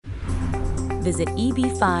Visit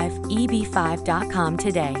EB5, EB5.com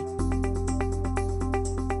today.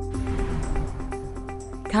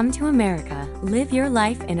 Come to America. Live your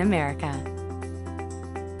life in America.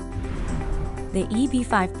 The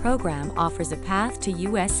EB-5 program offers a path to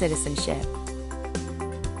U.S. citizenship.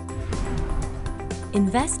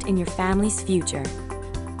 Invest in your family's future.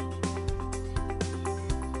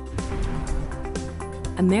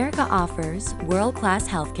 America offers world-class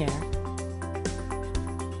healthcare.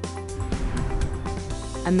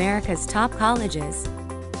 America's top colleges.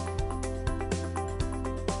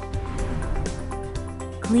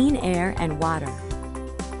 Clean air and water.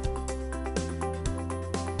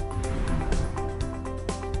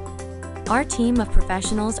 Our team of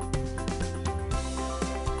professionals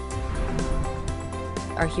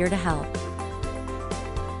are here to help.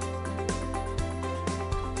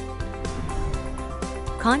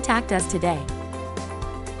 Contact us today.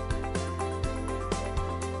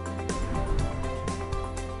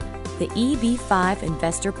 The EB-5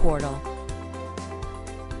 Investor Portal.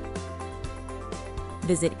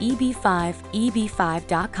 Visit EB-5,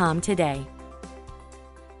 EB-5.com today.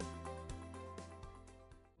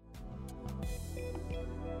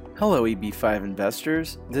 Hello EB-5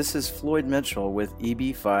 investors, this is Floyd Mitchell with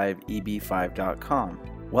EB-5, EB-5.com.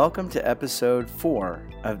 Welcome to episode 4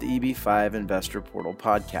 of the EB-5 Investor Portal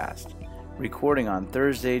podcast, recording on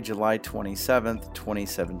Thursday, July 27th,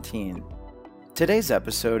 2017. Today's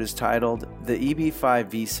episode is titled The EB-5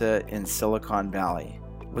 Visa in Silicon Valley,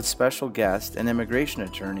 with special guest and immigration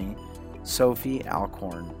attorney, Sophie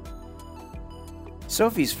Alcorn.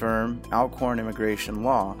 Sophie's firm, Alcorn Immigration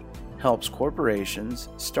Law, helps corporations,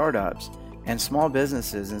 startups, and small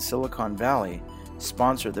businesses in Silicon Valley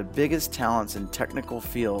sponsor the biggest talents in technical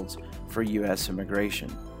fields for U.S.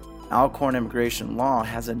 immigration. Alcorn Immigration Law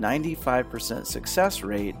has a 95% success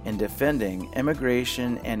rate in defending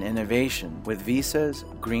immigration and innovation with visas,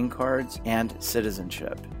 green cards, and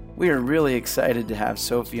citizenship. We are really excited to have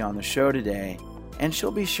Sophie on the show today, and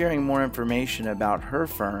she'll be sharing more information about her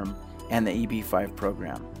firm and the EB-5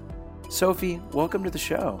 program. Sophie, welcome to the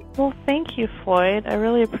show. Well, thank you, Floyd. I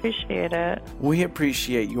really appreciate it. We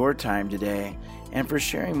appreciate your time today and for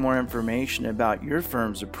sharing more information about your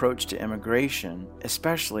firm's approach to immigration,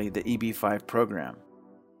 especially the EB-5 program.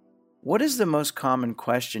 What is the most common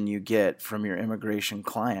question you get from your immigration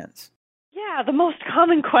clients? Yeah, the most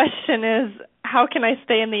common question is, how can I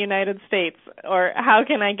stay in the United States? Or how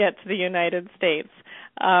can I get to the United States?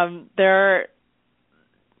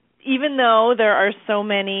 Even though there are so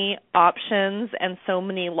many options and so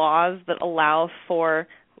many laws that allow for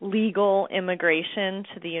legal immigration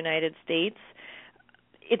to the United States,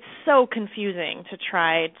 it's so confusing to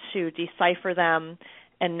try to decipher them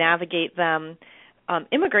and navigate them.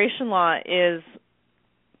 Immigration law is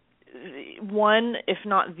one, if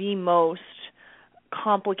not the most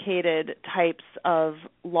complicated types of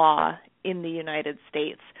law in the United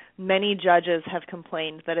States. Many judges have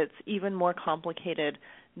complained that it's even more complicated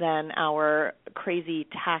than our crazy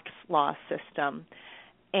tax law system.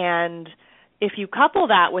 And if you couple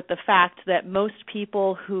that with the fact that most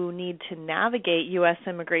people who need to navigate U.S.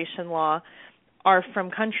 immigration law are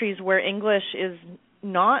from countries where English is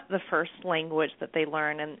not the first language that they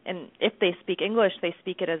learn, and if they speak English, they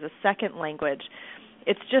speak it as a second language,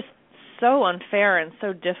 it's just so unfair and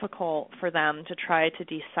so difficult for them to try to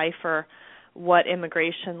decipher what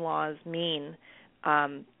immigration laws mean,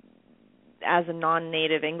 as a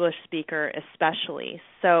non-native English speaker especially.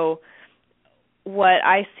 So what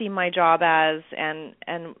I see my job as, and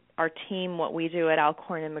our team, what we do at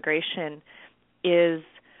Alcorn Immigration, is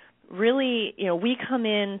really, we come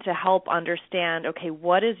in to help understand, okay,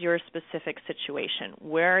 what is your specific situation?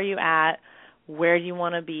 Where are you at? Where do you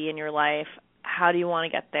want to be in your life? How do you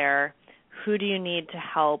want to get there? Who do you need to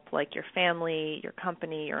help, like your family, your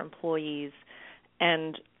company, your employees,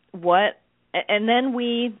 and then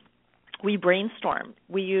we brainstorm.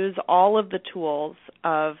 We use all of the tools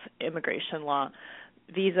of immigration law,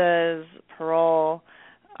 visas, parole,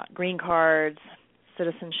 green cards,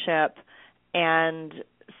 citizenship, and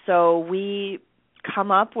so we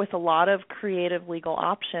come up with a lot of creative legal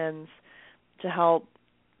options to help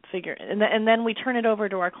figure, and then we turn it over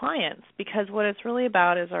to our clients, because what it's really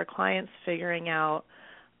about is our clients figuring out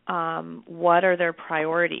what are their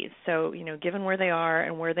priorities. So, given where they are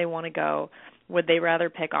and where they want to go, would they rather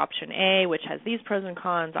pick option A, which has these pros and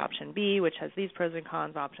cons, option B, which has these pros and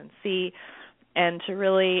cons, option C, and to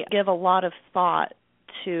really give a lot of thought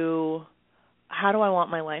to how do I want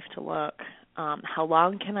my life to look? How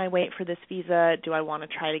long can I wait for this visa? Do I want to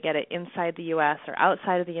try to get it inside the U.S. or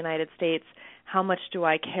outside of the United States? how much do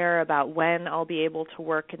I care about when I'll be able to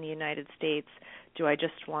work in the United States? Do I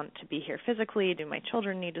just want to be here physically? Do my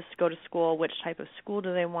children need to go to school? Which type of school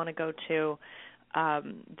do they want to go to?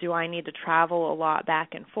 Do I need to travel a lot back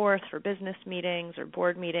and forth for business meetings or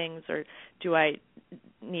board meetings, or do I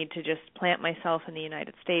need to just plant myself in the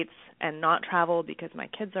United States and not travel because my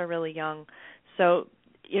kids are really young? So,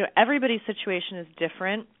 everybody's situation is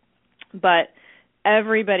different, but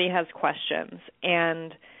everybody has questions.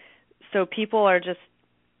 And so people are just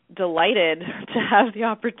delighted to have the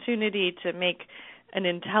opportunity to make an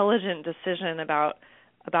intelligent decision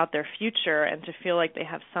about their future and to feel like they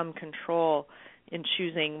have some control in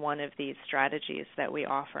choosing one of these strategies that we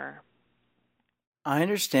offer. I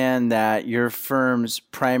understand that your firm's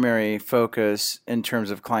primary focus in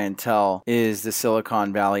terms of clientele is the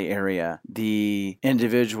Silicon Valley area, the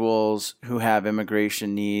individuals who have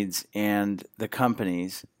immigration needs and the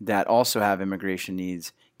companies that also have immigration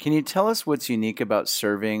needs. Can you tell us what's unique about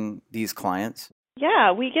serving these clients?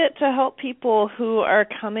 Yeah, we get to help people who are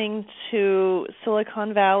coming to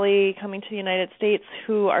Silicon Valley, coming to the United States,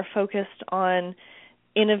 who are focused on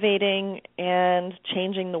innovating and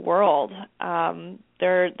changing the world.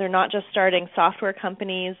 They're not just starting software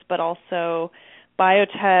companies, but also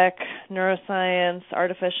biotech, neuroscience,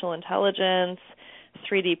 artificial intelligence,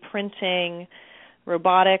 3D printing,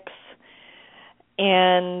 robotics.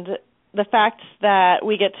 And the fact that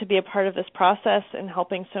we get to be a part of this process and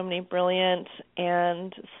helping so many brilliant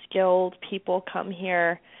and skilled people come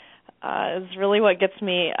here is really what gets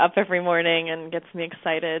me up every morning and gets me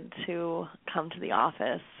excited to come to the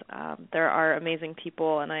office. There are amazing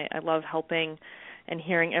people, and I love helping and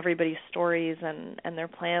hearing everybody's stories and their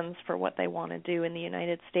plans for what they want to do in the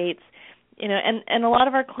United States. And a lot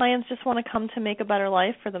of our clients just want to come to make a better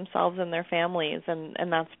life for themselves and their families, and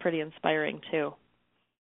that's pretty inspiring too.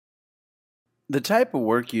 The type of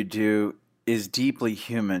work you do is deeply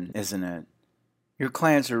human, isn't it? Your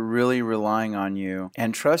clients are really relying on you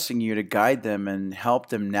and trusting you to guide them and help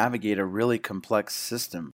them navigate a really complex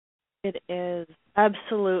system. It is,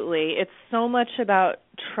 absolutely. It's so much about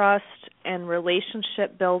trust and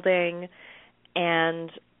relationship building, and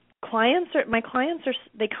my clients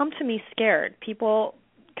they come to me scared.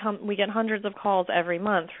 We get hundreds of calls every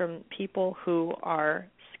month from people who are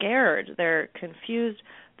scared. They're confused,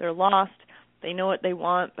 they're lost. They know what they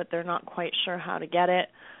want, but they're not quite sure how to get it.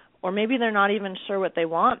 Or maybe they're not even sure what they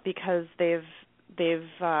want because they've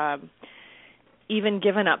even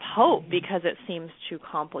given up hope because it seems too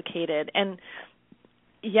complicated. And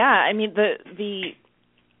yeah, I mean the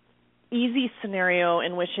easy scenario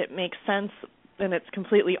in which it makes sense and it's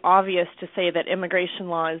completely obvious to say that immigration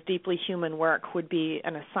law is deeply human work would be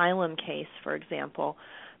an asylum case, for example.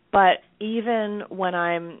 But even when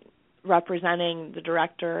I'm representing the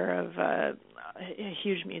director of a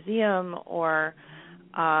huge museum or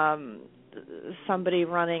somebody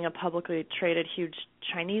running a publicly traded huge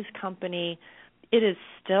Chinese company, it is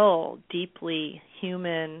still deeply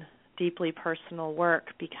human, deeply personal work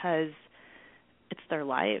because it's their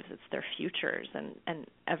lives, it's their futures, and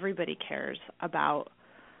everybody cares about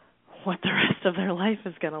what the rest of their life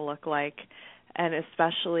is going to look like, and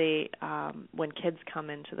especially when kids come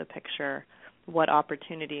into the picture, what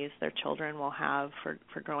opportunities their children will have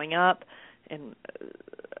for growing up and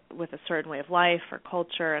with a certain way of life or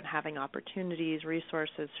culture and having opportunities,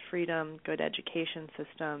 resources, freedom, good education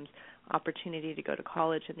systems, opportunity to go to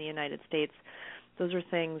college in the United States. Those are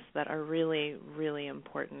things that are really, really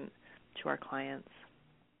important to our clients.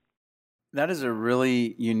 That is a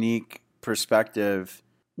really unique perspective.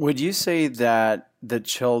 Would you say that the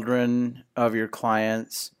children of your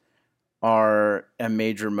clients are a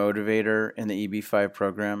major motivator in the EB-5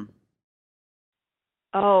 program?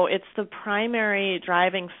 Oh, it's the primary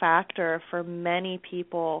driving factor for many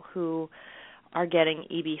people who are getting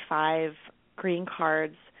EB-5 green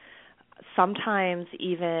cards. Sometimes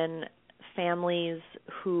even families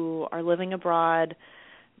who are living abroad,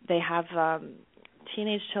 they have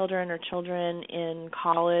teenage children or children in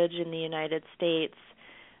college in the United States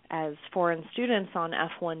as foreign students on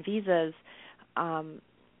F1 visas.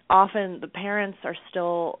 Often the parents are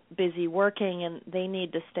still busy working and they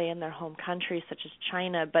need to stay in their home country, such as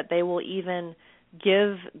China, but they will even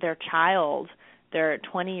give their child, their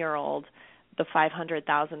 20-year-old, the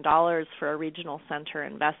 $500,000 for a regional center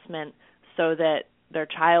investment so that their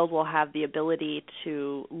child will have the ability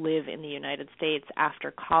to live in the United States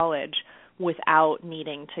after college without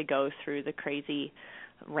needing to go through the crazy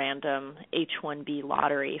random H-1B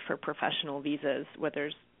lottery for professional visas where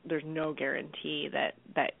there's no guarantee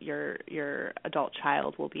that your adult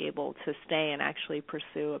child will be able to stay and actually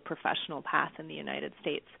pursue a professional path in the United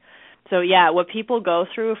States. So yeah, what people go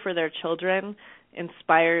through for their children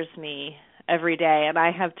inspires me every day. And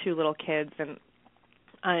I have 2 little kids, and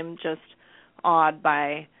I'm just awed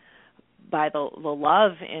by the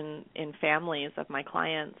love in families of my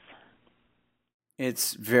clients.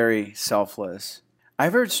 It's very selfless.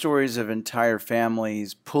 I've heard stories of entire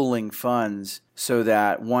families pooling funds so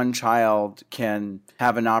that one child can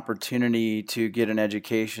have an opportunity to get an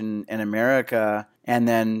education in America and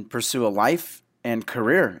then pursue a life and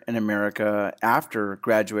career in America after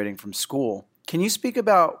graduating from school. Can you speak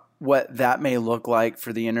about what that may look like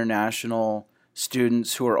for the international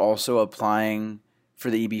students who are also applying for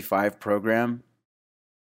the EB-5 program?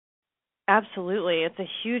 Absolutely. It's a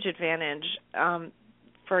huge advantage.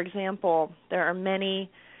 For example, there are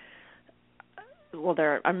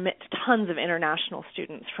tons of international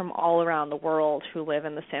students from all around the world who live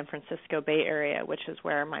in the San Francisco Bay Area, which is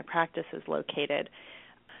where my practice is located.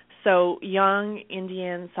 So young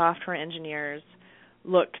Indian software engineers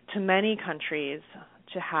look to many countries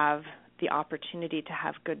to have the opportunity to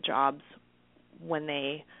have good jobs when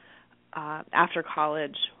they, after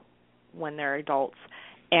college, when they're adults.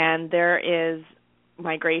 And there is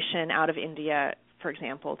migration out of India, for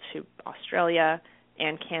example, to Australia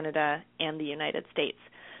and Canada and the United States.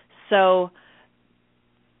 So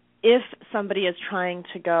if somebody is trying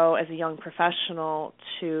to go as a young professional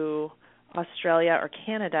to Australia or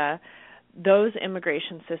Canada, those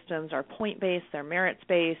immigration systems are point-based, they're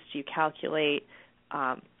merits-based. You calculate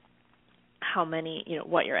how many,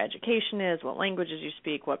 what your education is, what languages you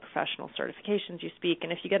speak, what professional certifications you speak,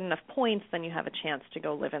 and if you get enough points, then you have a chance to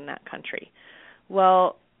go live in that country.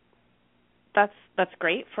 Well, that's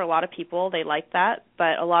great for a lot of people. They like that,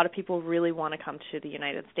 but a lot of people really want to come to the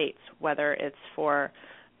United States, whether it's for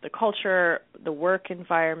the culture, the work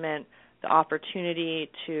environment, the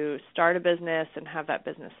opportunity to start a business and have that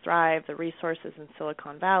business thrive, the resources in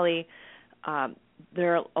Silicon Valley.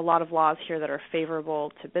 There are a lot of laws here that are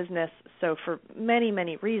favorable to business. So for many,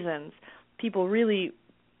 many reasons, people really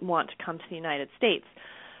want to come to the United States.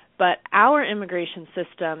 But our immigration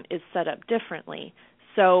system is set up differently.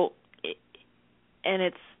 So,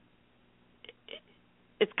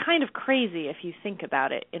 it's kind of crazy if you think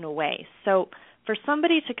about it in a way. So for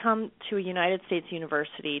somebody to come to a United States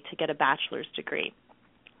university to get a bachelor's degree,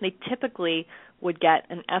 they typically would get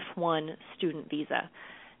an F1 student visa.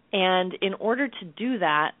 And in order to do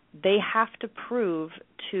that, they have to prove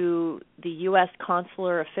to the U.S.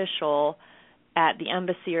 consular official at the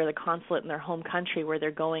embassy or the consulate in their home country where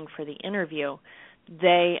they're going for the interview,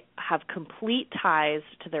 they have complete ties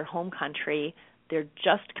to their home country. They're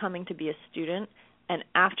just coming to be a student, and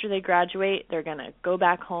after they graduate, they're going to go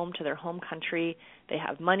back home to their home country. They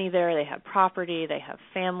have money there, they have property, they have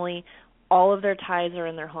family. All of their ties are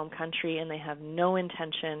in their home country, and they have no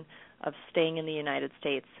intention of staying in the United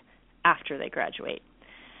States after they graduate.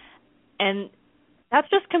 And that's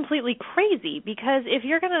just completely crazy, because if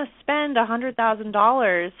you're going to spend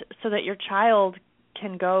 $100,000 so that your child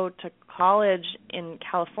can go to college in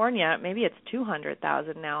California, maybe it's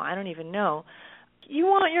 $200,000 now, I don't even know. You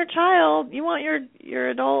want your child, you want your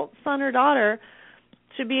adult son or daughter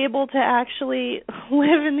to be able to actually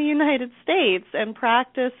live in the United States and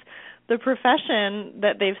practice the profession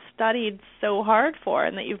that they've studied so hard for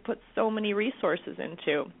and that you've put so many resources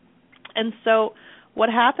into. And so what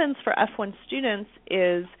happens for F1 students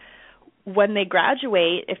is when they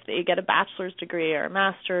graduate, if they get a bachelor's degree or a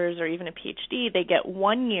master's or even a PhD, they get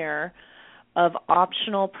 1 year of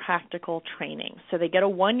optional practical training. So they get a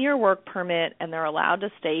 1-year work permit, and they're allowed to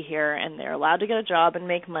stay here, and they're allowed to get a job and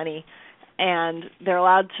make money, and they're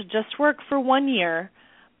allowed to just work for 1 year,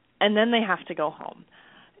 and then they have to go home.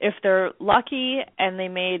 If they're lucky and they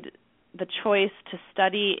made the choice to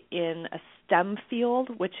study in a STEM field,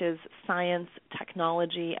 which is science,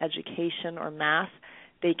 technology, education, or math,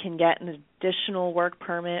 they can get an additional work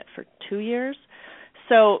permit for 2 years.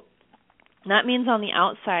 So that means on the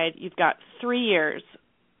outside, you've got 3 years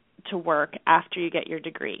to work after you get your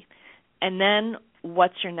degree. And then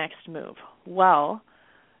what's your next move? Well,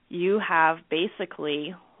 you have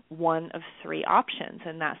basically one of 3 options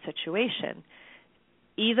in that situation.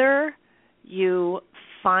 Either you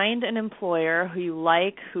find an employer who you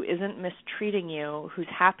like, who isn't mistreating you, who's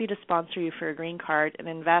happy to sponsor you for a green card and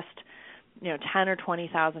invest, $10,000 or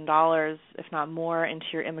 $20,000, if not more, into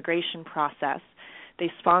your immigration process. They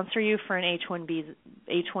sponsor you for an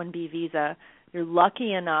H-1B visa. You're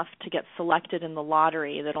lucky enough to get selected in the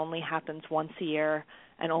lottery that only happens once a year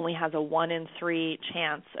and only has a 1 in 3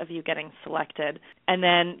 chance of you getting selected. And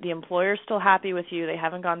then the employer's still happy with you. They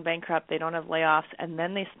haven't gone bankrupt. They don't have layoffs. And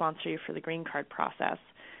then they sponsor you for the green card process.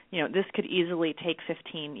 This could easily take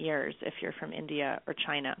 15 years if you're from India or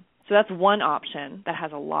China. So that's one option that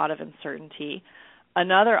has a lot of uncertainty.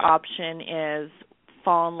 Another option is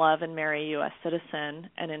fall in love and marry a U.S. citizen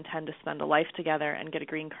and intend to spend a life together and get a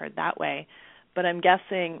green card that way. But I'm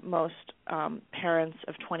guessing most parents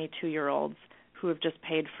of 22-year-olds who have just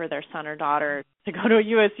paid for their son or daughter to go to a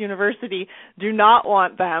U.S. university do not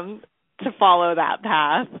want them to follow that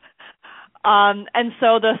path. And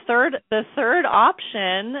so the third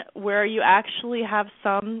option, where you actually have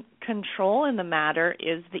some control in the matter,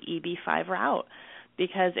 is the EB-5 route.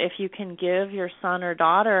 Because if you can give your son or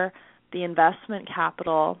daughter the investment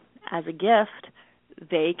capital as a gift,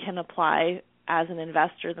 they can apply as an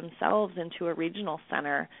investor themselves into a regional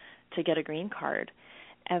center to get a green card.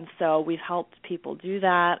 And so we've helped people do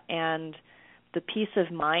that, and the peace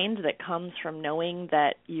of mind that comes from knowing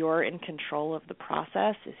that you're in control of the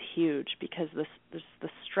process is huge, because the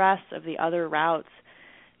stress of the other routes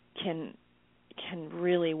can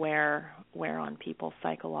really wear on people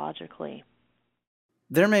psychologically.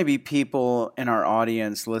 There may be people in our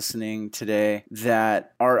audience listening today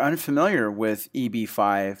that are unfamiliar with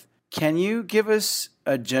EB-5. Can you give us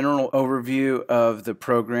a general overview of the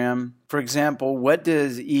program? For example, what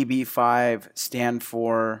does EB-5 stand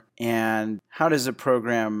for, and how does the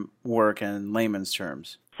program work in layman's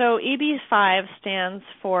terms? So EB-5 stands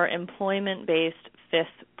for Employment-Based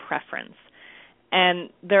Fifth Preference. And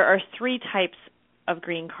there are three types of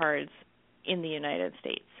green cards in the United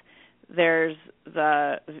States. There's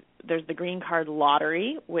the green card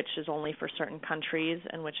lottery, which is only for certain countries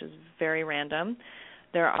and which is very random.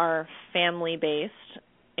 There are family-based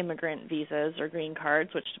immigrant visas or green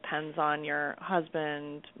cards, which depends on your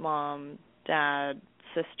husband, mom, dad,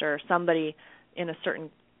 sister, somebody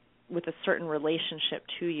with a certain relationship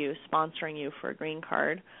to you, sponsoring you for a green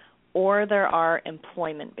card. Or there are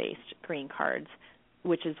employment-based green cards,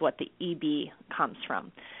 which is what the EB comes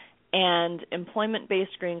from. And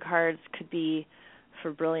employment-based green cards could be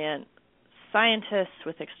for brilliant scientists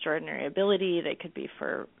with extraordinary ability. They could be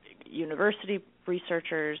for university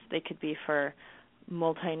researchers. They could be for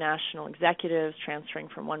multinational executives transferring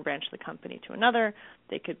from one branch of the company to another.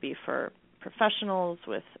 They could be for professionals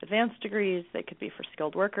with advanced degrees. They could be for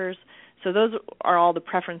skilled workers. So those are all the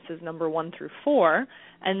preferences, number 1 through 4.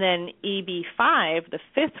 And then EB-5, the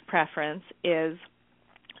fifth preference, is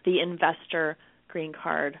the investor green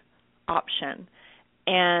card option.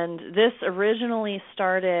 And this originally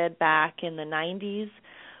started back in the 90s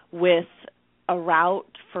with a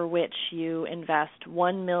route for which you invest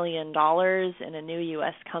 $1 million in a new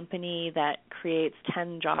U.S. company that creates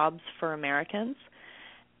 10 jobs for Americans.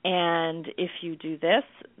 And if you do this,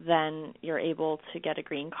 then you're able to get a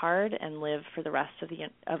green card and live for the rest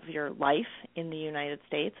of your life in the United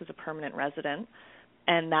States as a permanent resident.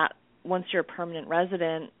 And that once you're a permanent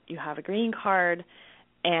resident, you have a green card,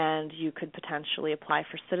 and you could potentially apply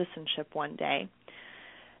for citizenship one day.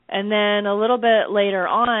 And then a little bit later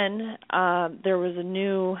on, there was a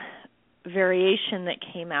new variation that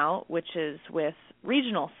came out, which is with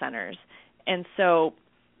regional centers. And so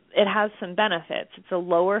it has some benefits. It's a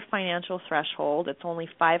lower financial threshold. It's only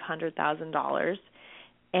 $500,000.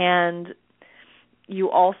 And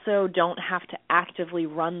you also don't have to actively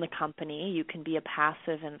run the company. You can be a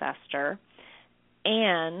passive investor.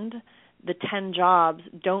 And the 10 jobs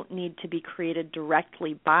don't need to be created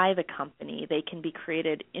directly by the company. They can be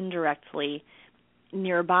created indirectly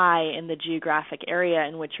nearby in the geographic area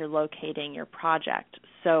in which you're locating your project.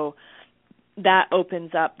 So that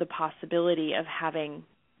opens up the possibility of having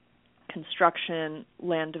construction,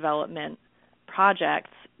 land development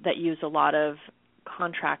projects that use a lot of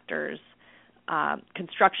contractors,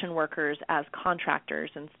 construction workers as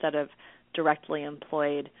contractors instead of directly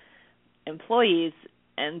employed employees,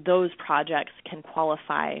 and those projects can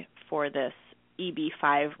qualify for this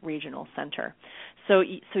EB-5 regional center. So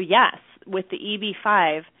yes, with the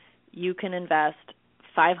EB-5, you can invest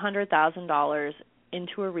 $500,000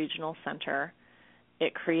 into a regional center.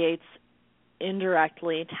 It creates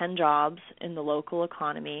indirectly 10 jobs in the local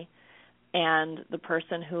economy, and the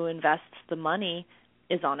person who invests the money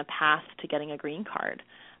is on a path to getting a green card.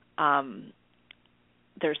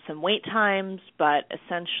 There's some wait times, but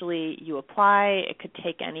essentially you apply. It could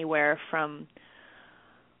take anywhere from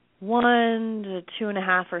 1 to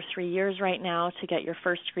 2.5 or 3 years right now to get your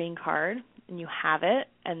first green card, and you have it,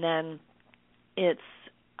 and then it's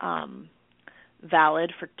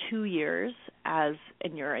valid for 2 years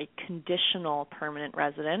and you're a conditional permanent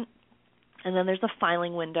resident. And then there's a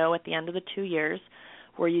filing window at the end of the 2 years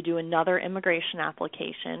where you do another immigration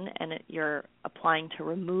application, and you're applying to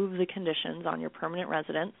remove the conditions on your permanent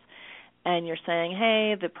residence. and you're saying,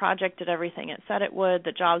 hey, the project did everything it said it would,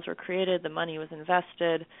 the jobs were created, the money was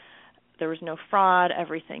invested, there was no fraud,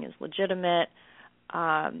 everything is legitimate,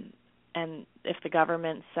 and if the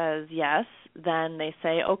government says yes, then they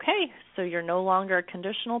say, okay, so you're no longer a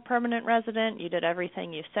conditional permanent resident, you did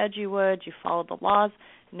everything you said you would, you followed the laws,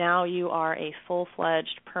 now you are a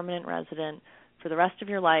full-fledged permanent resident for the rest of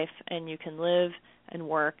your life, and you can live and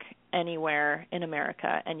work anywhere in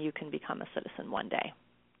America, and you can become a citizen one day.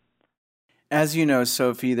 As you know,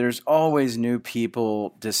 Sophie, there's always new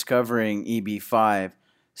people discovering EB-5,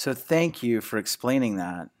 so thank you for explaining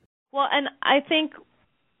that. Well, and I think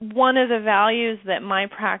one of the values that my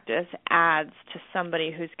practice adds to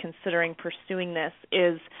somebody who's considering pursuing this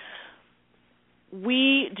is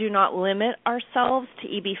we do not limit ourselves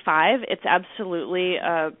to EB-5. It's absolutely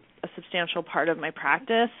a substantial part of my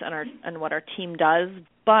practice and what our team does,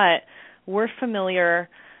 but we're familiar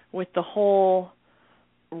with the whole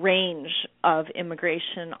range of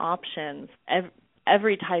immigration options,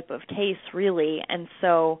 every type of case really, and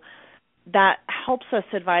so that helps us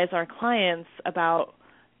advise our clients about,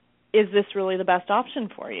 is this really the best option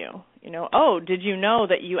for you? Oh, did you know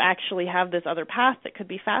that you actually have this other path that could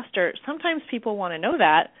be faster? Sometimes people want to know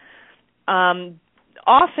that.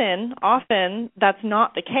 Often that's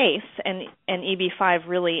not the case, and EB-5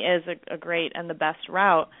 really is a great and the best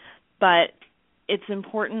route, but it's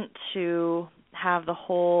important to have the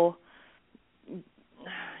whole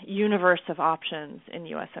universe of options in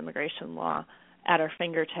U.S. immigration law at our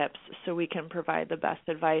fingertips so we can provide the best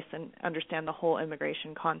advice and understand the whole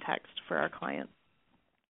immigration context for our clients.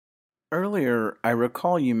 Earlier, I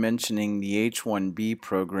recall you mentioning the H-1B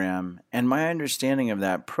program, and my understanding of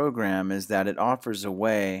that program is that it offers a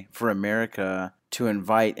way for America to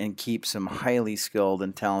invite and keep some highly skilled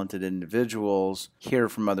and talented individuals here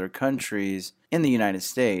from other countries in the United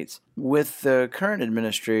States. With the current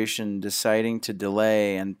administration deciding to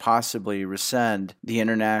delay and possibly rescind the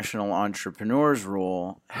International Entrepreneurs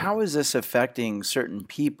Rule, how is this affecting certain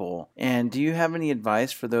people? And do you have any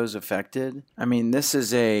advice for those affected? I mean, this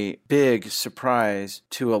is a big surprise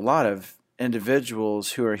to a lot of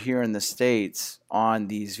individuals who are here in the States on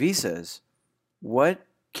these visas. What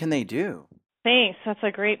can they do? Thanks. That's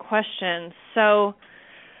a great question. So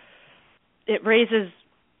it raises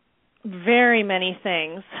very many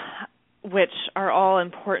things, which are all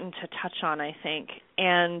important to touch on, I think.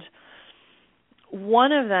 And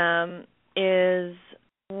one of them is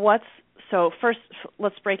first,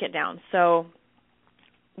 let's break it down. So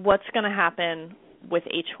what's going to happen with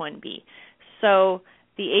H-1B? So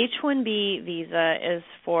the H-1B visa is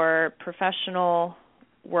for professional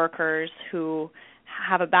workers who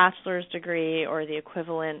have a bachelor's degree or the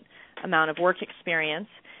equivalent amount of work experience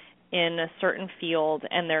in a certain field,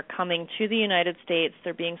 and they're coming to the United States.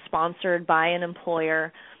 They're being sponsored by an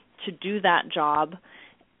employer to do that job,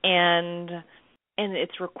 and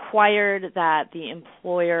it's required that the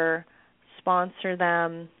employer sponsor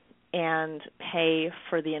them and pay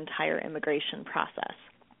for the entire immigration process.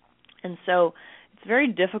 And so it's very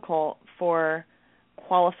difficult for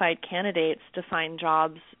qualified candidates to find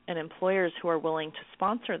jobs and employers who are willing to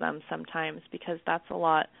sponsor them sometimes, because that's a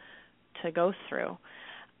lot to go through.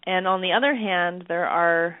 And on the other hand,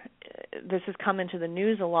 this has come into the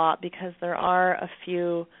news a lot because there are a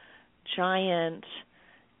few giant,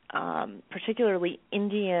 particularly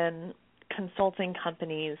Indian consulting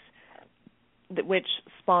companies which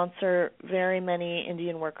sponsor very many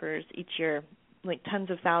Indian workers each year, like tens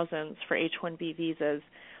of thousands for H-1B visas,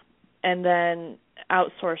 and then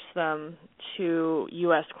outsource them to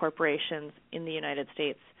U.S. corporations in the United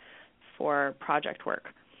States for project work.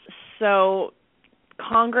 So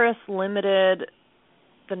Congress limited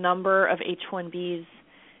the number of H-1Bs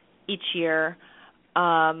each year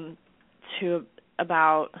to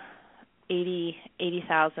about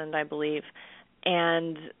 80,000, I believe.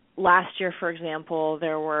 And last year, for example,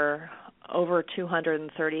 there were over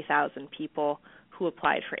 230,000 people who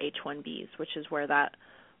applied for H-1Bs, which is where that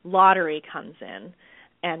lottery comes in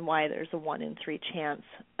and why there's a 1 in 3 chance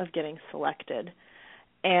of getting selected.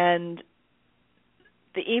 And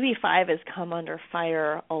the EB-5 has come under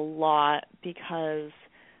fire a lot because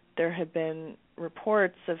there have been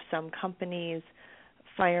reports of some companies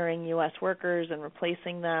firing U.S. workers and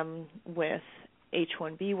replacing them with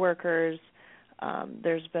H-1B workers.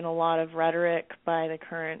 There's been a lot of rhetoric by the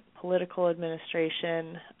current political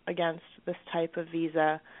administration against this type of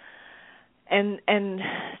visa. And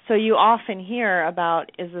so you often hear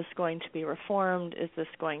about, is this going to be reformed? Is this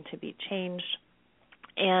going to be changed?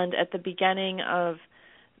 And at the beginning of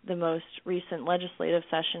the most recent legislative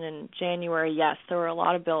session in January, yes, there were a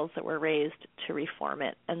lot of bills that were raised to reform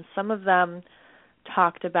it. And some of them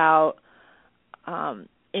talked about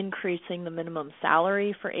increasing the minimum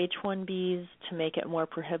salary for H-1Bs to make it more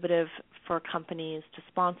prohibitive for companies to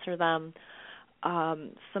sponsor them.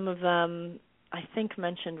 Some of them, I think,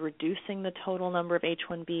 mentioned reducing the total number of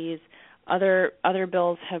H-1Bs. Other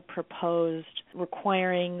bills have proposed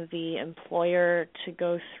requiring the employer to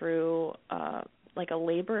go through like a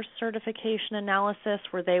labor certification analysis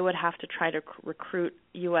where they would have to try to recruit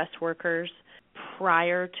U.S. workers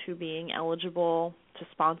prior to being eligible to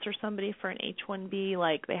sponsor somebody for an H-1B.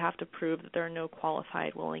 Like, they have to prove that there are no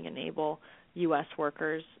qualified, willing, and able U.S.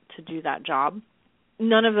 workers to do that job.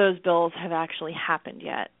 None of those bills have actually happened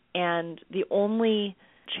yet, and the only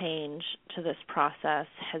change to this process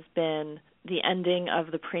has been the ending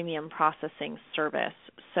of the premium processing service.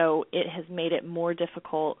 So it has made it more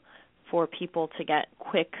difficult for people to get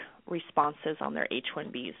quick responses on their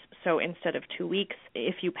H-1Bs. So instead of 2 weeks,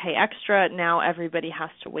 if you pay extra, now everybody has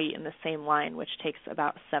to wait in the same line, which takes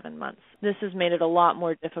about 7 months. This has made it a lot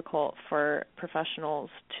more difficult for professionals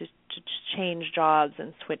to change jobs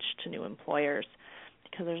and switch to new employers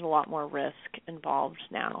because there's a lot more risk involved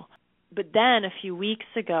now. But then a few weeks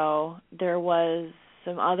ago, there was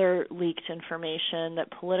some other leaked information that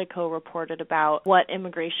Politico reported about what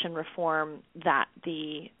immigration reform that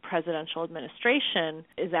the presidential administration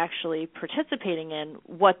is actually participating in,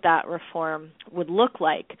 what that reform would look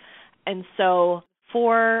like. And so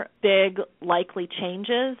 4 big likely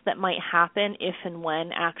changes that might happen if and when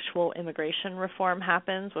actual immigration reform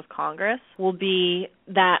happens with Congress will be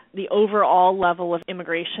that the overall level of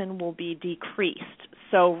immigration will be decreased.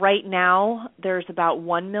 So right now, there's about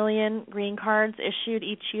 1 million green cards issued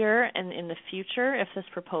each year, and in the future, if this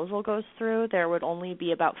proposal goes through, there would only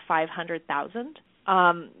be about 500,000.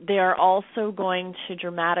 They are also going to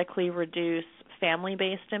dramatically reduce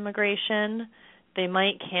family-based immigration. They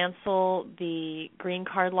might cancel the green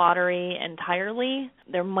card lottery entirely.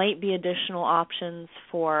 There might be additional options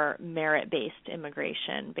for merit-based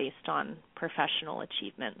immigration based on professional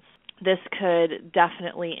achievements. This could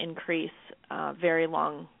definitely increase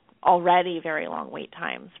already very long wait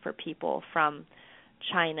times for people from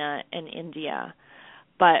China and India.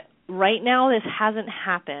 But right now this hasn't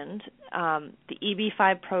happened. The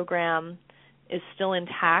EB-5 program is still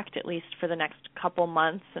intact, at least for the next couple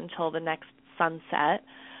months until the next sunset.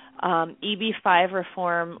 EB-5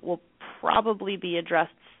 reform will probably be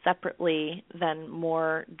addressed separately than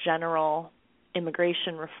more general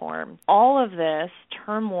immigration reform. All of this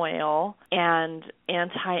turmoil and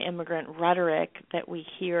anti-immigrant rhetoric that we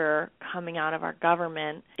hear coming out of our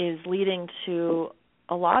government is leading to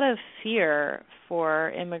a lot of fear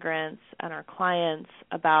for immigrants and our clients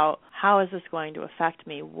about how is this going to affect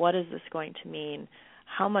me? What is this going to mean?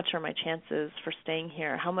 How much are my chances for staying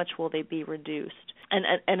here? How much will they be reduced?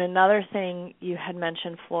 And another thing you had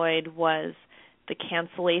mentioned, Floyd, was the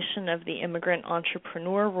cancellation of the immigrant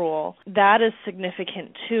entrepreneur rule. That is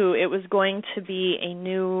significant too. It was going to be a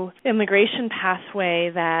new immigration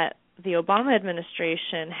pathway that the Obama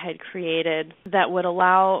administration had created that would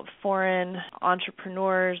allow foreign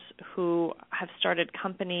entrepreneurs who have started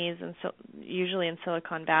companies, and so usually in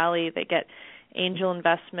Silicon Valley, they get angel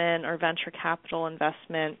investment or venture capital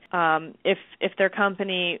investment. If their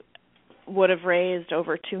company would have raised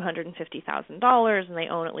over $250,000 and they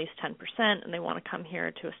own at least 10% and they want to come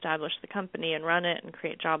here to establish the company and run it and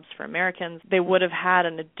create jobs for Americans, they would have had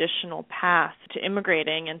an additional path to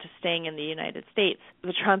immigrating and to staying in the United States.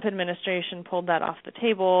 The Trump administration pulled that off the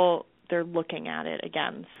table. They're looking at it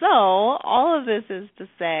again. So all of this is to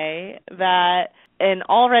say that an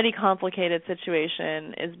already complicated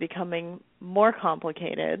situation is becoming more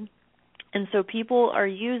complicated. And so people are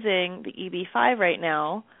using the EB-5 right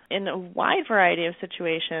now in a wide variety of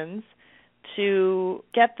situations to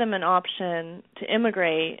get them an option to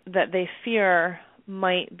immigrate that they fear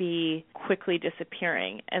might be quickly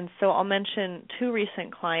disappearing. And so I'll mention 2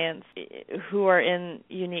 recent clients who are in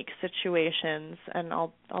unique situations, and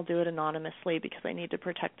I'll do it anonymously because I need to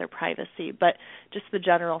protect their privacy, but just the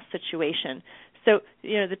general situation. So,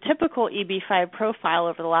 the typical EB-5 profile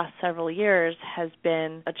over the last several years has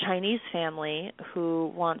been a Chinese family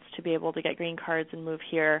who wants to be able to get green cards and move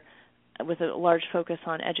here with a large focus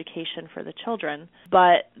on education for the children.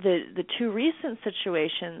 But the 2 recent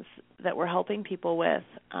situations that we're helping people with,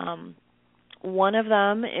 one of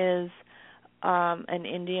them is an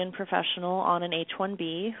Indian professional on an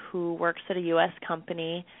H-1B who works at a U.S.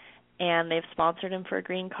 company, and they've sponsored him for a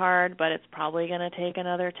green card, but it's probably going to take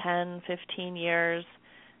another 10, 15 years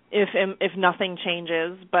if nothing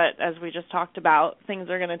changes. But as we just talked about, things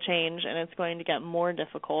are going to change, and it's going to get more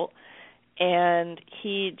difficult. And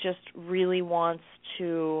he just really wants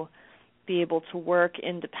to be able to work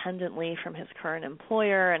independently from his current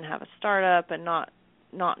employer and have a startup and not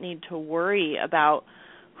need to worry about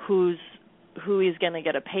who he's going to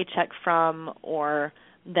get a paycheck from, or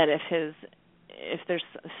that if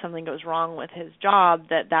something goes wrong with his job,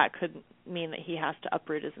 that could mean that he has to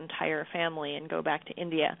uproot his entire family and go back to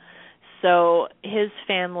India. So his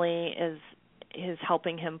family is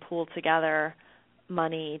helping him pool together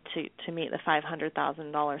money to meet the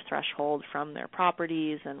 $500,000 threshold from their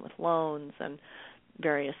properties and with loans and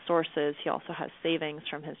various sources. He also has savings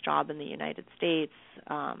from his job in the United States,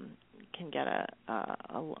 can get a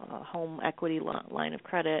home equity line of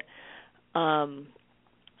credit.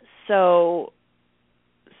 So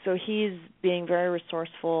he's being very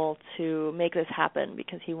resourceful to make this happen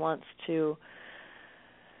because he wants to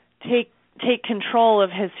take control of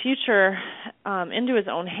his future into his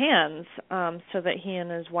own hands, so that he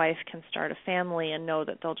and his wife can start a family and know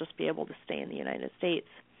that they'll just be able to stay in the United States.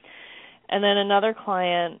 And then another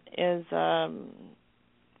client is a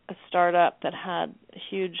startup that had a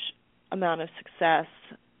huge amount of success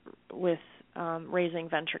with raising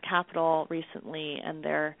venture capital recently, and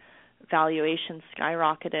their valuation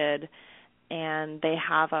skyrocketed, and they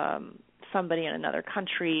have somebody in another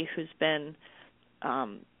country who's been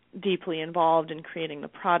deeply involved in creating the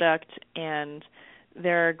product, and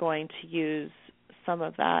they're going to use some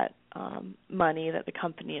of that money that the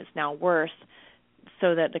company is now worth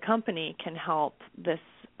so that the company can help this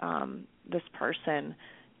person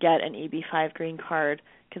get an EB-5 green card,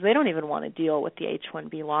 because they don't even want to deal with the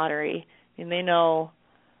H-1B lottery. I mean, they know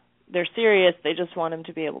they're serious. They just want him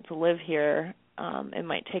to be able to live here. It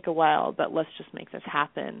might take a while, but let's just make this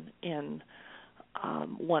happen in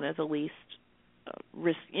one of the least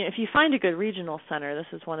if you find a good regional center, this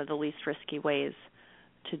is one of the least risky ways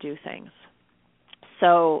to do things.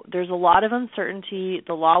 So there's a lot of uncertainty.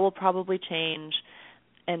 The law will probably change,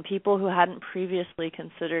 and people who hadn't previously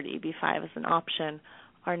considered EB-5 as an option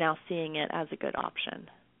are now seeing it as a good option.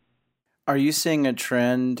 Are you seeing a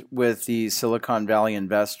trend with the Silicon Valley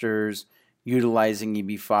investors utilizing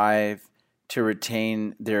EB-5 to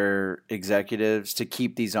retain their executives, to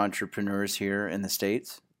keep these entrepreneurs here in the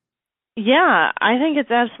States? Yeah, I think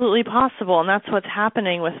it's absolutely possible, and that's what's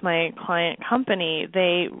happening with my client company.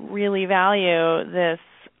 They really value this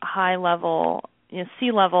high-level,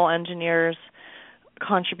 C-level engineers'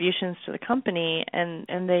 contributions to the company, and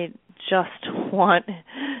they just want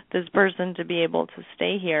this person to be able to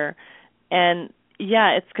stay here. And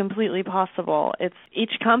yeah, it's completely possible.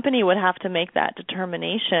 Each company would have to make that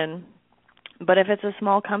determination, but if it's a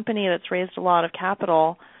small company that's raised a lot of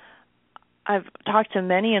capital, I've talked to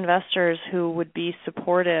many investors who would be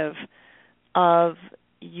supportive of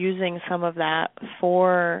using some of that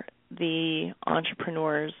for the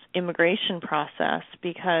entrepreneur's immigration process,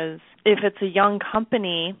 because if it's a young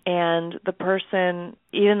company and the person,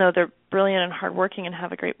 even though they're brilliant and hardworking and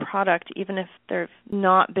have a great product, even if they've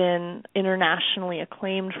not been internationally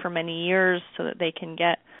acclaimed for many years so that they can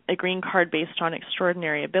get a green card based on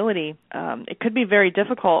extraordinary ability, it could be very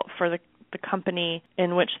difficult for the company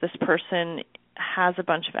in which this person has a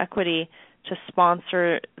bunch of equity to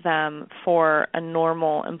sponsor them for a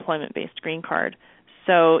normal employment-based green card.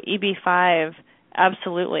 So EB-5,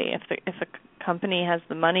 absolutely. If a company has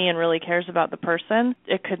the money and really cares about the person,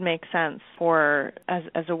 it could make sense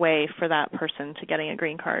as a way for that person to getting a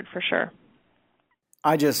green card, for sure.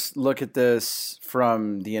 I just look at this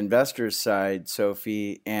from the investor's side,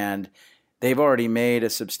 Sophie, and they've already made a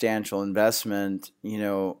substantial investment,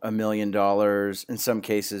 $1 million, in some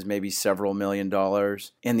cases maybe several $1 million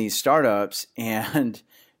in these startups, and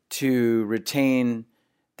to retain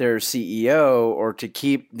their CEO or to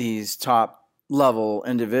keep these top level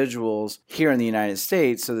individuals here in the United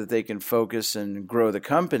States so that they can focus and grow the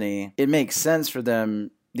company, it makes sense for them,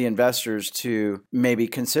 the investors, to maybe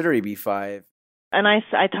consider EB-5. And I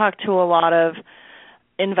talk to a lot of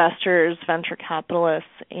investors, venture capitalists,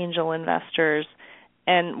 angel investors,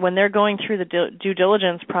 and when they're going through the due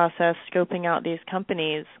diligence process, scoping out these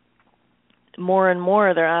companies, more and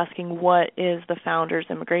more they're asking, what is the founder's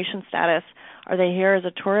immigration status? Are they here as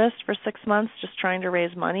a tourist for 6 months just trying to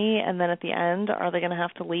raise money, and then at the end, are they going to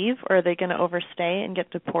have to leave, or are they going to overstay and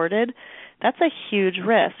get deported? That's a huge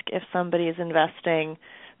risk if somebody is investing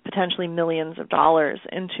potentially millions of dollars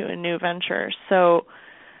into a new venture. So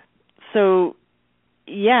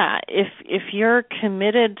yeah, if you're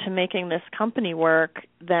committed to making this company work,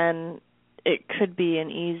 then it could be an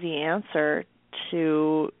easy answer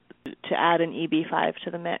to add an EB-5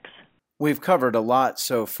 to the mix. We've covered a lot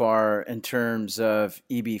so far in terms of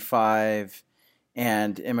EB-5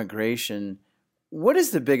 and immigration. What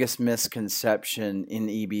is the biggest misconception in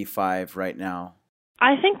EB-5 right now?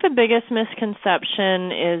 I think the biggest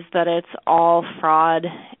misconception is that it's all fraud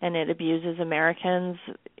and it abuses Americans.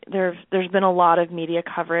 There's been a lot of media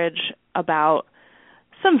coverage about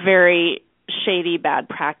some very shady bad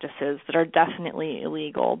practices that are definitely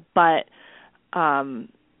illegal, but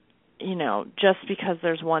just because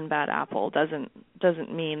there's one bad apple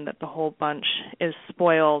doesn't mean that the whole bunch is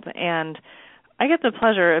spoiled. And I get the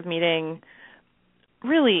pleasure of meeting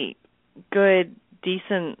really good,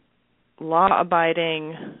 decent,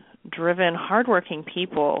 law-abiding, driven, hardworking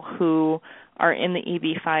people who are in the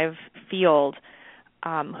EB-5 field,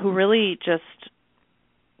 who really just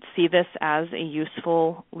see this as a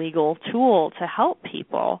useful legal tool to help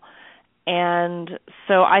people. And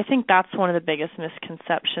so I think that's one of the biggest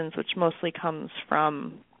misconceptions, which mostly comes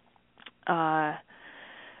from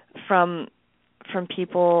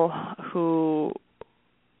people who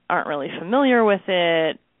aren't really familiar with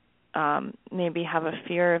it, maybe have a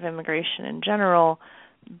fear of immigration in general,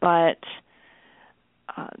 but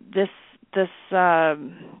this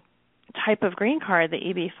type of green card, the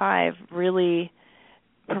EB-5, really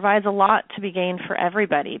provides a lot to be gained for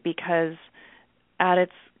everybody, because at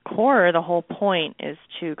its core, the whole point is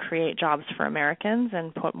to create jobs for Americans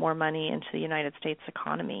and put more money into the United States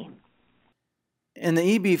economy. In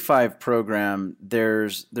the EB-5 program,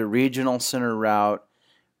 there's the regional center route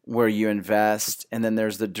where you invest, and then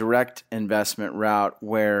there's the direct investment route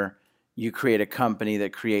where you create a company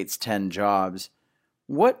that creates 10 jobs.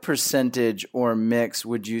 What percentage or mix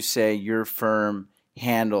would you say your firm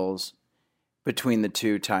handles between the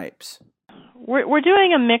two types? We're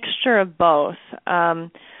doing a mixture of both.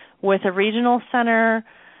 With a regional center,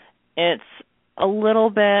 it's a little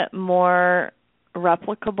bit more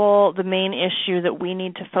replicable. The main issue that we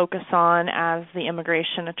need to focus on as the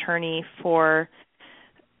immigration attorney for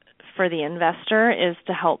the investor is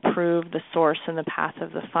to help prove the source and the path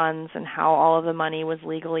of the funds and how all of the money was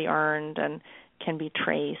legally earned and can be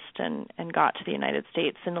traced and got to the United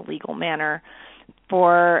States in a legal manner.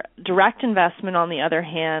 For direct investment, on the other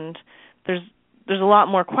hand, there's a lot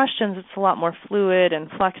more questions. It's a lot more fluid and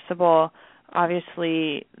flexible.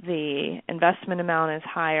 Obviously, the investment amount is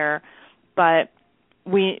higher, but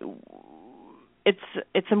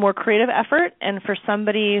it's a more creative effort. And for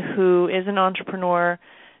somebody who is an entrepreneur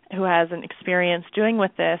who has an experience doing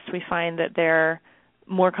with this, we find that they're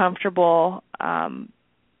more comfortable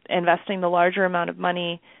investing the larger amount of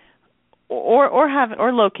money,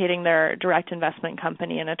 or locating their direct investment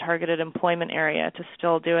company in a targeted employment area to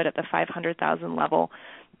still do it at the $500,000 level.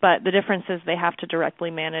 But the difference is they have to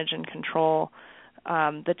directly manage and control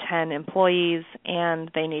the 10 employees,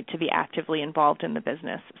 and they need to be actively involved in the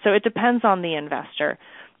business. So it depends on the investor.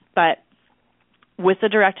 But with the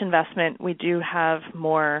direct investment, we do have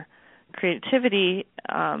more creativity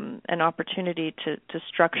and opportunity to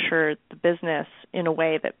structure the business in a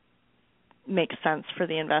way that makes sense for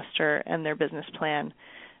the investor and their business plan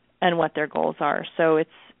and what their goals are. So it's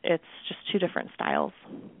just two different styles.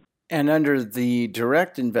 And under the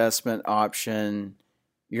direct investment option,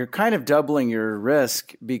 you're kind of doubling your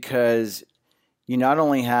risk, because you not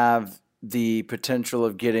only have the potential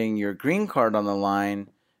of getting your green card on the line,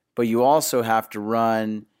 but you also have to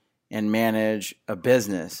run and manage a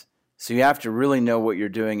business. So you have to really know what you're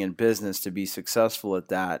doing in business to be successful at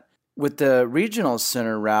that. With the regional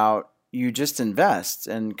center route, you just invest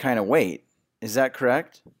and kind of wait. Is that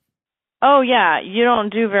correct? Oh, yeah. You don't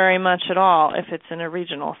do very much at all if it's in a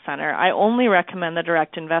regional center. I only recommend the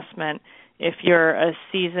direct investment if you're a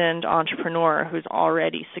seasoned entrepreneur who's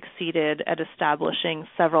already succeeded at establishing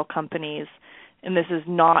several companies, and this is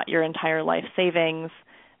not your entire life savings,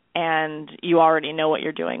 and you already know what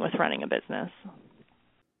you're doing with running a business.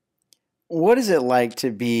 What is it like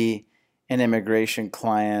to be an immigration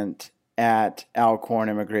client at Alcorn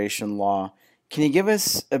Immigration Law? Can you give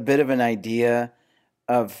us a bit of an idea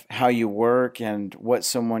of how you work and what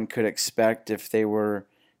someone could expect if they were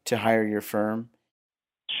to hire your firm?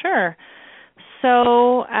 Sure.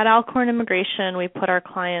 So at Alcorn Immigration, we put our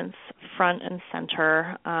clients front and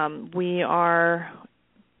center. We are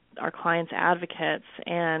our clients' advocates,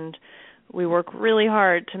 and we work really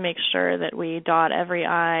hard to make sure that we dot every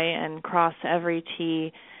I and cross every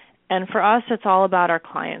T. And for us, it's all about our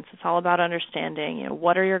clients. It's all about understanding,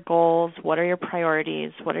 what are your goals, what are your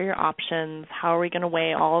priorities, what are your options, how are we going to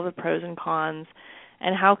weigh all of the pros and cons,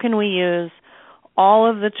 and how can we use all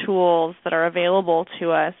of the tools that are available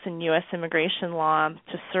to us in U.S. immigration law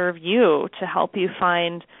to serve you, to help you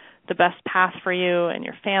find the best path for you and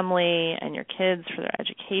your family and your kids for their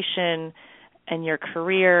education and your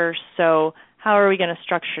career. So how are we going to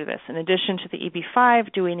structure this? In addition to the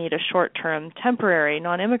EB-5, do we need a short-term temporary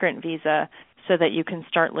non-immigrant visa so that you can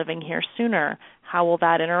start living here sooner? How will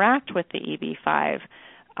that interact with the EB-5?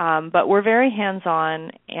 But we're very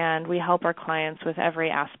hands-on, and we help our clients with every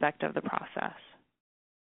aspect of the process.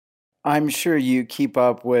 I'm sure you keep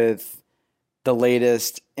up with the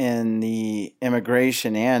latest in the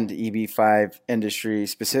immigration and EB-5 industry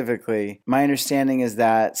specifically. My understanding is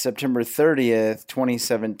that September 30th,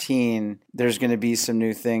 2017, there's going to be some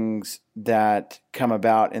new things that come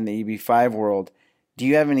about in the EB-5 world. Do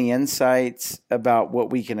you have any insights about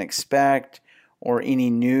what we can expect, or any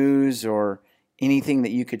news or anything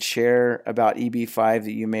that you could share about EB-5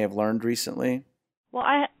 that you may have learned recently? Well,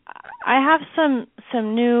 I have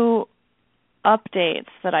some new updates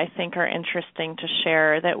that I think are interesting to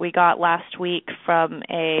share that we got last week from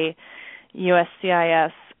a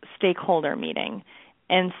USCIS stakeholder meeting.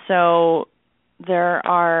 And so there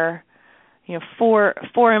are four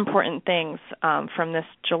important things from this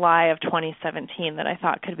July of 2017 that I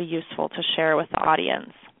thought could be useful to share with the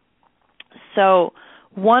audience. So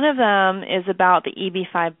one of them is about the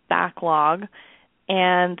EB-5 backlog,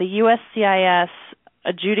 and the USCIS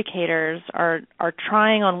adjudicators are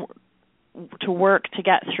trying to work to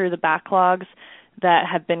get through the backlogs that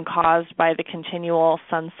have been caused by the continual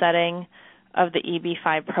sunsetting of the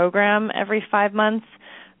EB-5 program every 5 months.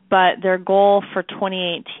 But their goal for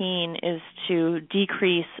 2018 is to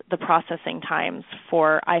decrease the processing times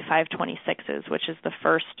for I-526s, which is the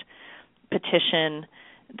first petition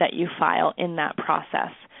that you file in that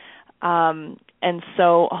process. And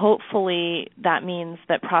so hopefully that means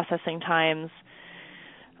that processing times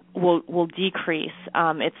will decrease.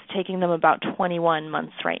 It's taking them about 21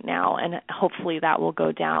 months right now, and hopefully that will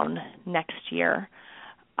go down next year.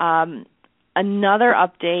 Another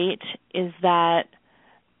update is that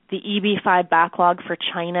the EB-5 backlog for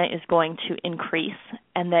China is going to increase,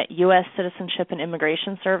 and that U.S. Citizenship and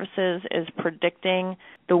Immigration Services is predicting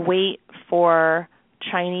the wait for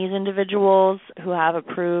Chinese individuals who have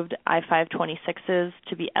approved I-526s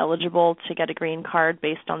to be eligible to get a green card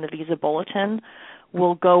based on the visa bulletin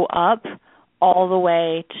will go up all the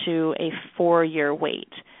way to a 4-year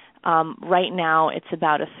wait. Right now it's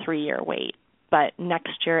about a 3-year wait, but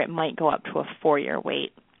next year it might go up to a 4-year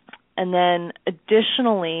wait. And then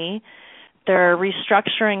additionally, they're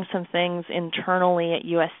restructuring some things internally at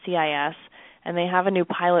USCIS, and they have a new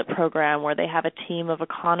pilot program where they have a team of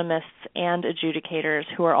economists and adjudicators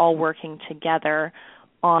who are all working together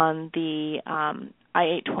on the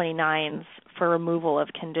I-829s for removal of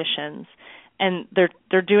conditions. And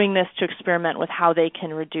they're doing this to experiment with how they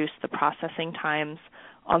can reduce the processing times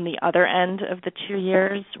on the other end of the 2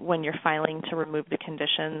 years when you're filing to remove the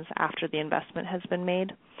conditions after the investment has been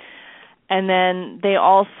made. And then they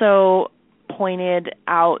also pointed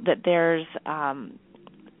out that there's a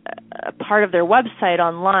part of their website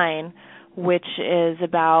online which is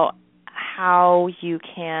about how you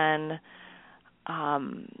can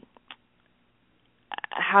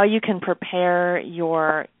prepare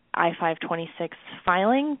your I-526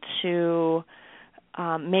 filing to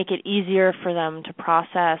make it easier for them to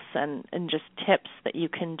process, and just tips that you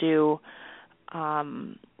can do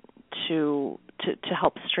to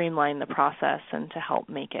help streamline the process and to help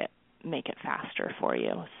make it faster for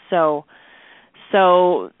you. So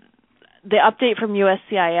the update from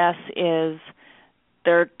USCIS is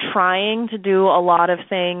they're trying to do a lot of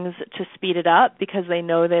things to speed it up because they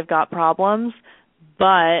know they've got problems,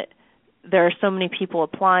 but there are so many people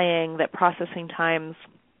applying that processing times,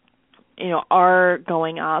 are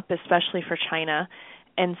going up, especially for China.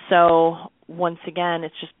 And so once again,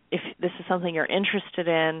 it's just, if this is something you're interested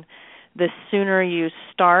in, the sooner you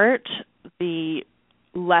start, the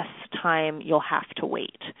less time you'll have to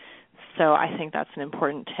wait. So I think that's an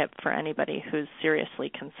important tip for anybody who's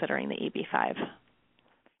seriously considering the EB-5.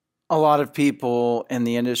 A lot of people in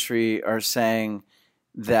the industry are saying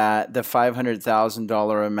that the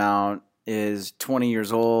 $500,000 amount is 20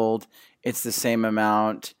 years old. It's the same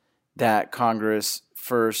amount that Congress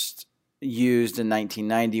first used in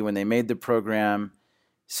 1990 when they made the program.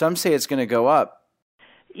 Some say it's going to go up.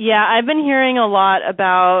 Yeah, I've been hearing a lot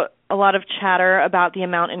of chatter about the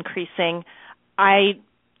amount increasing. I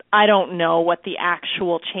don't know what the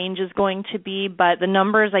actual change is going to be, but the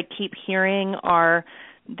numbers I keep hearing are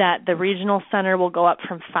that the regional center will go up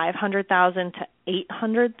from $500,000 to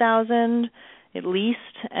 $800,000 at least,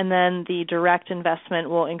 and then the direct investment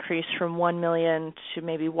will increase from $1 million to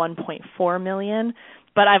maybe $1.4 million.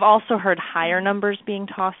 But I've also heard higher numbers being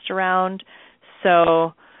tossed around,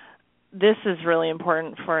 so this is really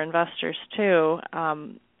important for investors too.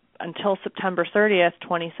 Until September 30th,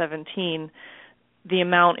 2017, the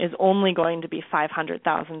amount is only going to be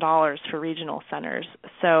 $500,000 for regional centers.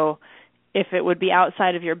 So if it would be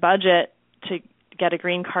outside of your budget to get a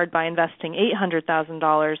green card by investing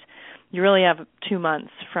 $800,000, you really have 2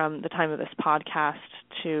 months from the time of this podcast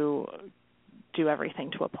to do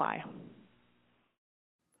everything to apply.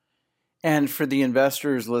 And for the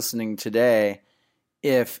investors listening today,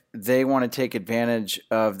 if they want to take advantage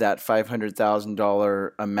of that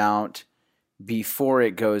 $500,000 amount before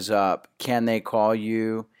it goes up, can they call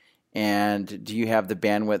you? And do you have the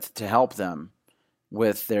bandwidth to help them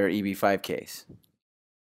with their EB-5 case?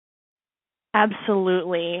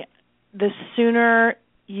 Absolutely. The sooner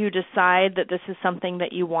you decide that this is something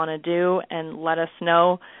that you want to do and let us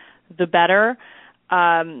know, the better.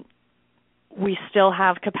 We still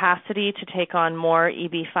have capacity to take on more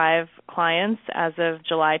EB-5 clients as of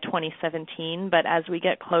July 2017, but as we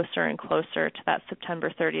get closer and closer to that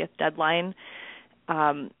September 30th deadline,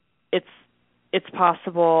 it's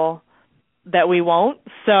possible that we won't,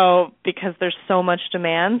 so because there's so much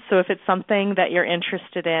demand. So if it's something that you're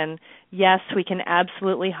interested in, yes, we can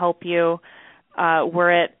absolutely help you.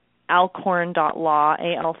 We're at alcorn.law,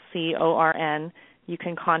 ALCORN. You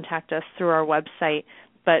can contact us through our website,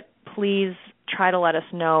 but please try to let us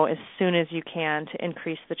know as soon as you can to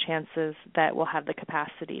increase the chances that we'll have the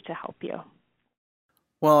capacity to help you.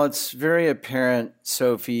 Well, it's very apparent,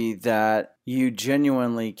 Sophie, that you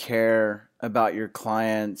genuinely care about your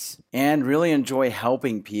clients and really enjoy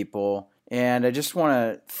helping people. And I just want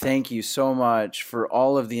to thank you so much for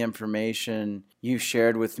all of the information you've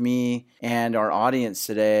shared with me and our audience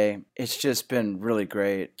today. It's just been really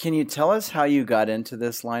great. Can you tell us how you got into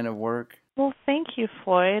this line of work? Well, thank you,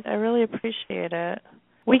 Floyd. I really appreciate it.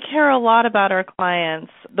 We care a lot about our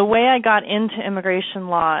clients. The way I got into immigration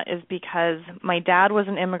law is because my dad was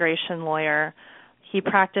an immigration lawyer. He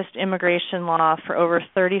practiced immigration law for over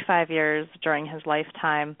 35 years during his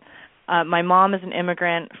lifetime. My mom is an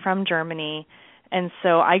immigrant from Germany, and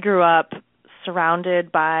so I grew up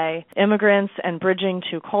surrounded by immigrants and bridging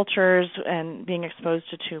two cultures and being exposed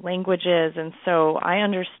to two languages. And so I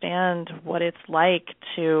understand what it's like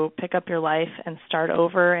to pick up your life and start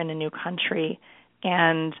over in a new country.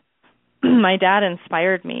 And my dad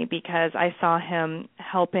inspired me because I saw him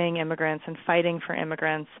helping immigrants and fighting for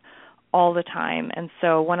immigrants all the time. And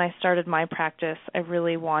so when I started my practice, I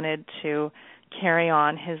really wanted to carry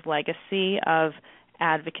on his legacy of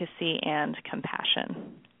advocacy and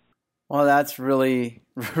compassion. Well, that's really,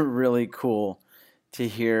 really cool to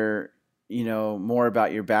hear, more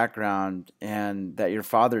about your background and that your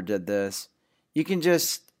father did this. You can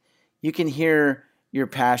hear your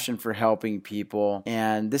passion for helping people.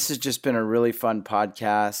 And this has just been a really fun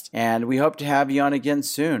podcast. And we hope to have you on again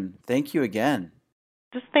soon. Thank you again.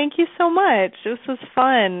 Just thank you so much. This was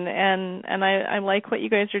fun. And I like what you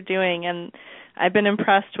guys are doing. And I've been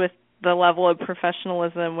impressed with the level of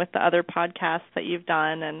professionalism with the other podcasts that you've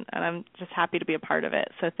done, and I'm just happy to be a part of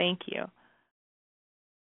it. So thank you.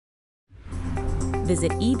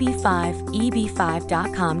 Visit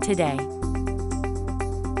EB5EB5.com today.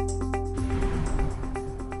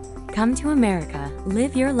 Come to America.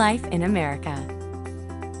 Live your life in America.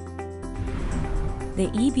 The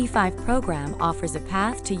EB-5 program offers a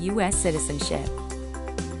path to U.S. citizenship.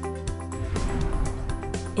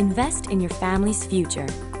 Invest in your family's future.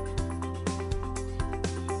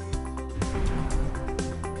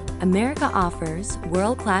 America offers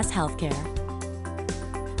world-class healthcare.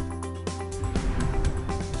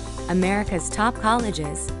 America's top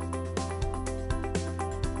colleges.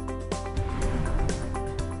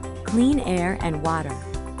 Clean air and water.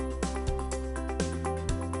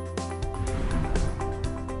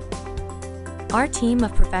 Our team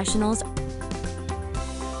of professionals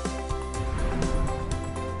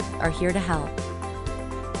are here to help.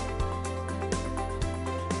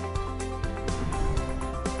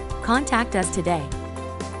 Contact us today.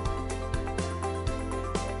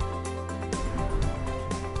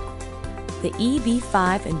 The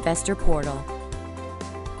EB-5 Investor Portal.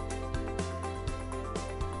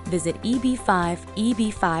 Visit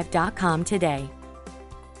EB5EB5.com today.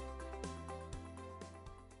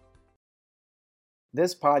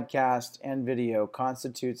 This podcast and video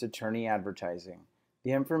constitutes attorney advertising.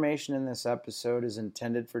 The information in this episode is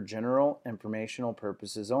intended for general informational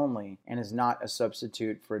purposes only and is not a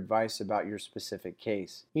substitute for advice about your specific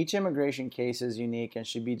case. Each immigration case is unique and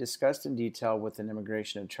should be discussed in detail with an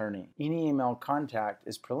immigration attorney. Any email contact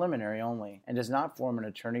is preliminary only and does not form an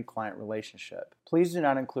attorney-client relationship. Please do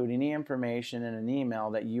not include any information in an email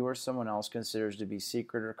that you or someone else considers to be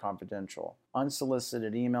secret or confidential.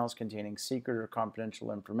 Unsolicited emails containing secret or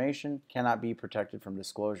confidential information cannot be protected from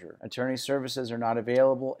disclosure. Attorney services are not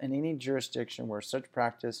available in any jurisdiction where such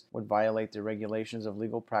practice would violate the regulations of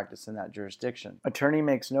legal practice in that jurisdiction. Attorney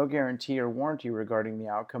makes no guarantee or warranty regarding the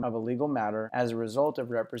outcome of a legal matter as a result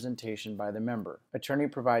of representation by the member. Attorney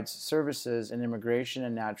provides services in immigration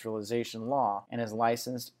and naturalization law and is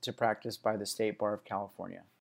licensed to practice by the State Bar of California.